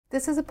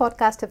This is a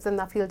podcast of the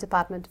Nuffield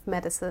Department of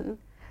Medicine.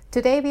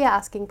 Today we are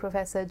asking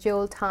Professor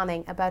Joel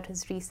Tarning about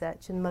his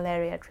research in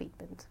malaria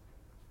treatment.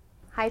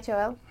 Hi,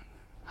 Joel.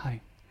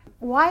 Hi.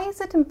 Why is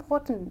it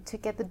important to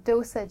get the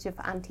dosage of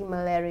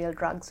anti-malarial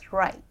drugs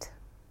right?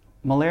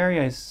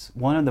 Malaria is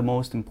one of the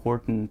most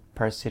important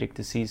parasitic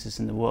diseases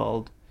in the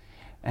world,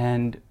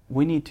 and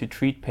we need to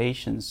treat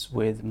patients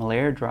with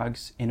malaria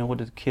drugs in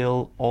order to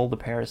kill all the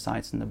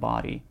parasites in the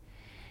body.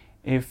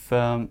 If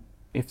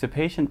the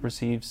patient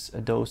receives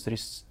a dose that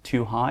is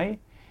too high,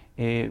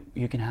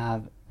 you can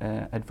have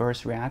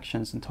adverse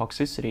reactions and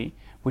toxicity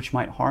which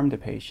might harm the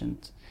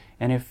patient.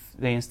 And if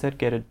they instead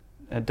get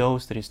a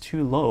dose that is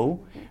too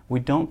low, we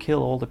don't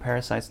kill all the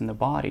parasites in the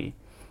body.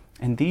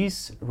 And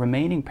these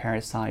remaining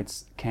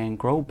parasites can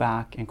grow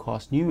back and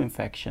cause new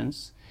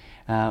infections,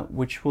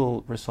 which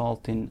will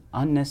result in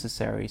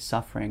unnecessary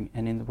suffering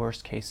and, in the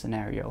worst case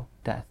scenario,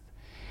 death.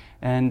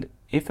 And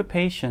if a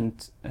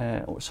parasite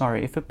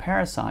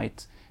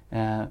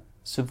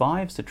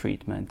survives the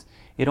treatment,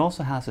 it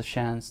also has a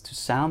chance to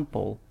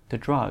sample the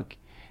drug,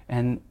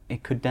 and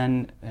it could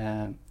then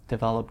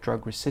develop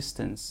drug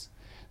resistance.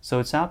 So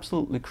it's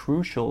absolutely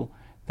crucial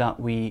that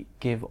we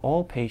give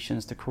all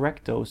patients the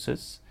correct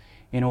doses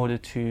in order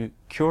to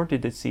cure the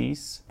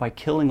disease by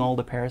killing all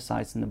the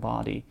parasites in the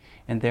body,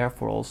 and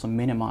therefore also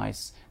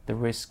minimize the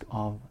risk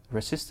of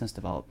resistance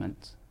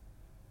development.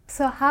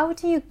 So how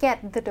do you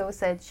get the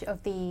dosage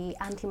of the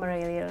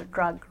anti-malarial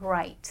drug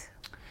right?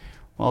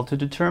 Well, to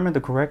determine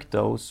the correct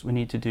dose, we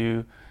need to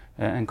do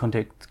and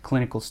conduct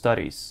clinical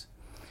studies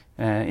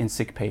in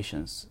sick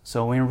patients.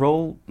 So we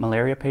enroll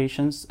malaria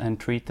patients and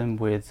treat them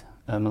with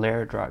a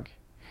malaria drug.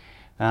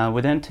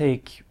 We then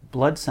take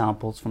blood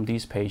samples from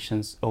these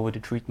patients over the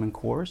treatment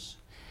course,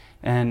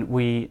 and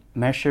we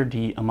measure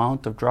the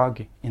amount of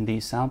drug in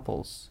these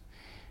samples.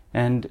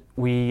 And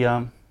we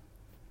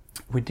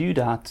do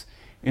that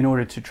in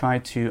order to try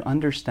to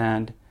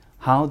understand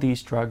how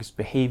these drugs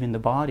behave in the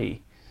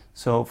body.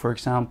 So, for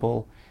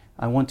example,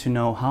 I want to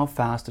know how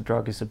fast the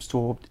drug is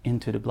absorbed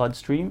into the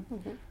bloodstream.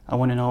 I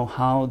want to know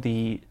how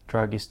the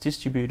drug is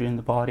distributed in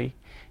the body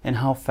and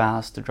how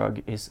fast the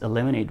drug is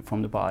eliminated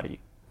from the body.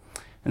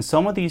 And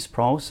some of these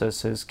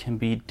processes can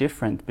be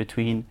different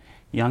between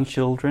young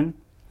children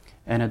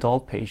and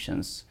adult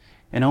patients.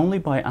 And only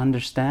by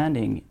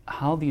understanding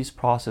how these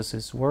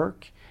processes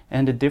work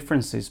and the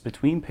differences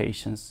between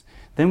patients,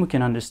 then we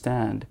can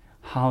understand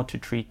how to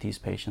treat these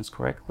patients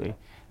correctly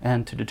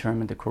and to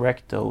determine the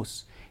correct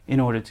dose in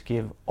order to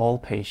give all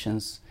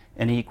patients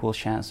an equal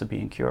chance of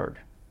being cured.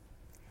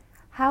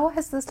 How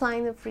has this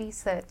line of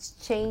research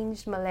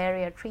changed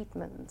malaria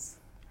treatments?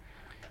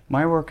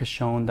 My work has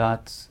shown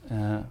that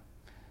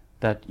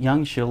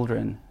young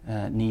children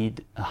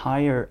need a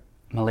higher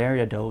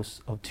malaria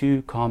dose of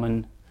two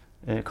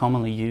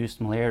commonly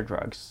used malaria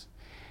drugs.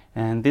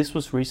 And this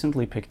was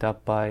recently picked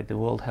up by the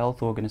World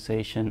Health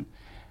Organization,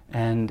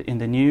 and in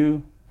the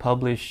new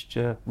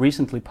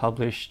recently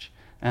published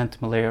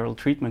anti-malarial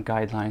treatment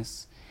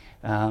guidelines,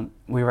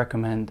 we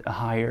recommend a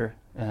higher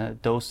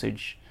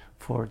dosage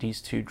for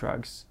these two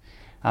drugs.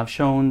 I've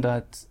shown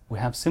that we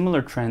have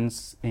similar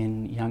trends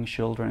in young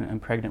children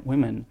and pregnant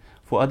women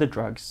for other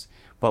drugs,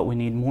 but we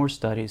need more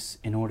studies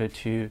in order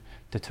to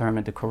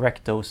determine the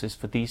correct doses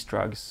for these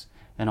drugs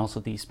and also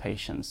these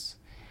patients.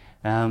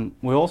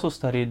 We also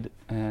studied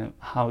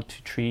how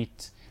to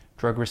treat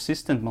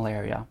drug-resistant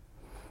malaria,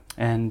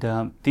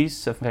 and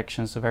these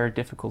infections are very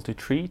difficult to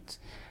treat,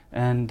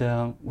 and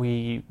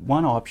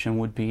one option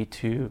would be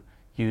to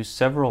use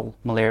several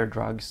malaria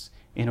drugs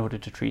in order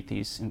to treat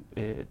these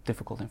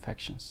difficult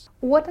infections.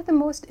 What are the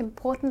most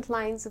important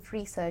lines of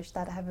research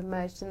that have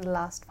emerged in the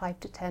last 5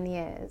 to 10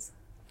 years?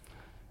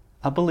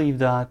 I believe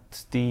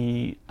that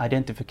the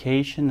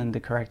identification and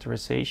the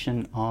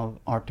characterization of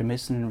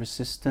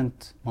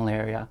artemisinin-resistant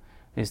malaria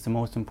is the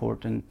most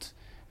important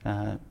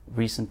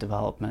recent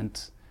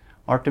development.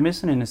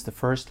 Artemisinin is the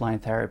first-line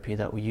therapy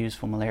that we use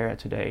for malaria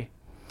today,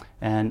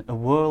 and a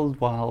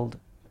worldwide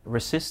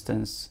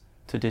resistance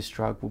to this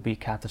drug will be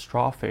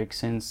catastrophic,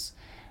 since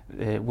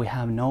we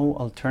have no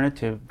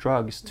alternative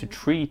drugs to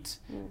treat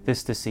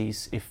this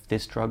disease if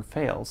this drug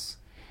fails.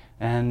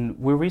 And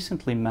we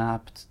recently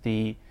mapped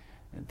the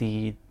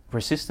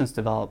resistance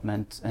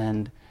development,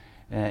 and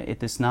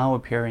it is now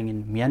appearing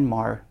in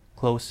Myanmar,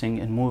 closing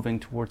and moving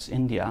towards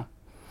India.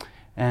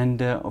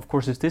 And of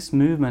course, if this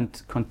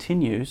movement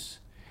continues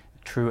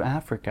through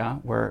Africa,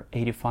 where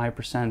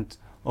 85%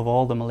 of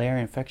all the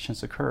malaria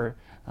infections occur,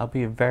 that'll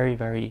be a very,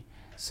 very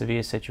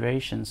severe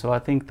situation. So I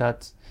think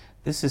that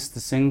this is the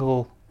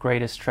single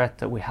greatest threat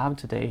that we have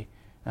today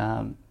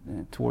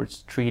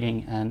towards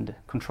treating and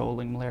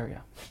controlling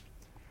malaria.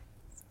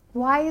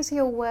 Why is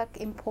your work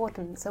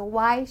important? So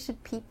why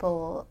should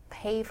people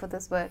pay for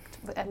this work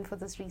and for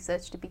this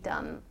research to be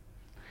done?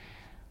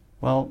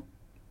 Well,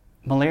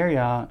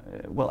 malaria,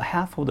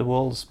 half of the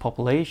world's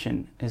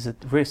population is at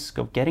risk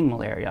of getting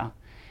malaria,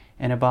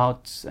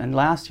 and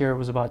last year it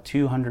was about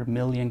 200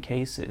 million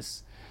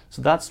cases.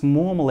 So that's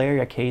more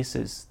malaria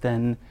cases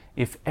than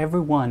if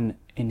everyone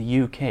in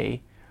the UK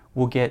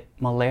will get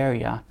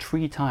malaria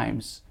 3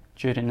 times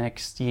during the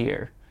next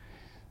year.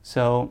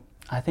 So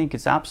I think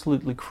it's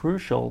absolutely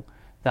crucial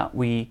that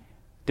we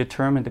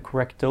determine the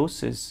correct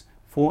doses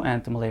for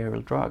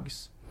antimalarial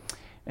drugs.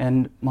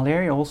 And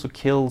malaria also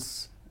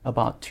kills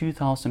about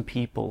 2,000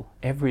 people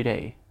every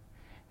day.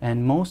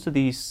 And most of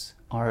these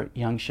are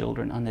young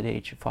children under the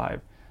age of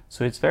 5.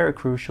 So it's very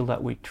crucial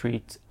that we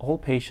treat all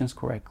patients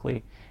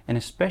correctly, and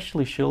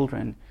especially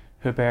children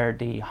who bear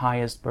the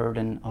highest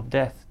burden of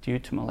death due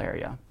to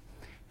malaria.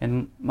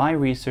 And my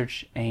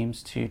research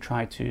aims to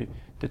try to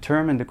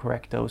determine the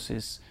correct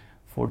doses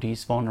for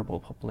these vulnerable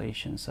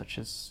populations, such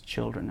as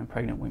children and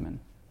pregnant women.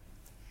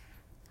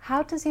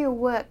 How does your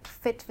work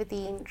fit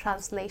within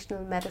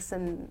translational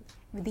medicine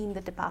within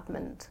the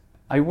department?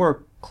 I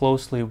work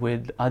closely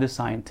with other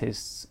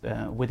scientists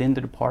within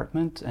the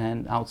department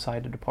and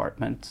outside the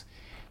department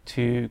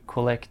to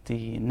collect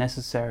the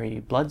necessary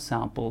blood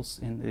samples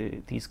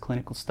in these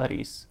clinical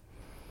studies.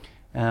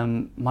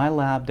 My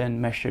lab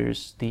then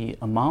measures the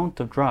amount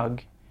of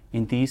drug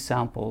in these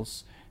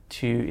samples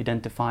to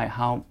identify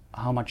how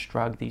much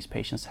drug these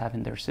patients have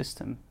in their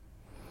system.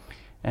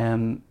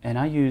 And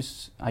I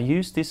use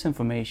this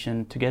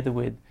information together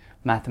with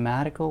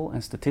mathematical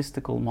and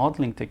statistical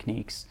modeling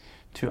techniques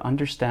to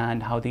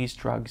understand how these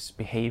drugs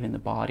behave in the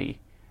body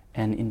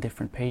and in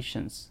different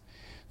patients.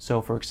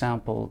 So for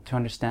example, to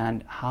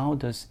understand how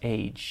does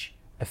age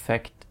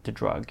affect the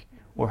drug,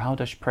 or how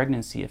does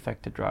pregnancy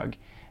affect the drug,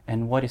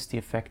 and what is the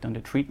effect on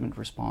the treatment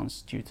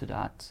response due to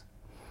that.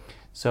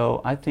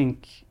 So I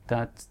think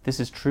that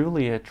this is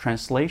truly a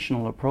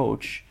translational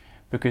approach,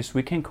 because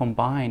we can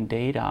combine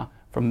data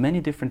from many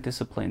different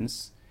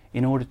disciplines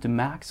in order to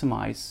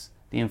maximize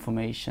the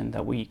information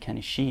that we can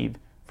achieve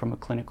from a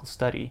clinical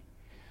study.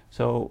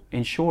 So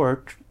in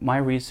short, my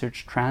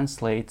research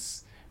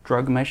translates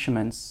drug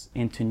measurements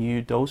into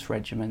new dose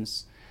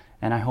regimens,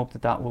 and I hope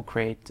that that will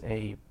create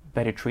a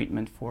better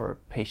treatment for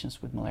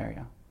patients with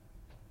malaria.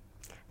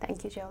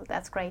 Thank you, Joel.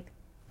 That's great.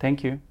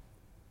 Thank you.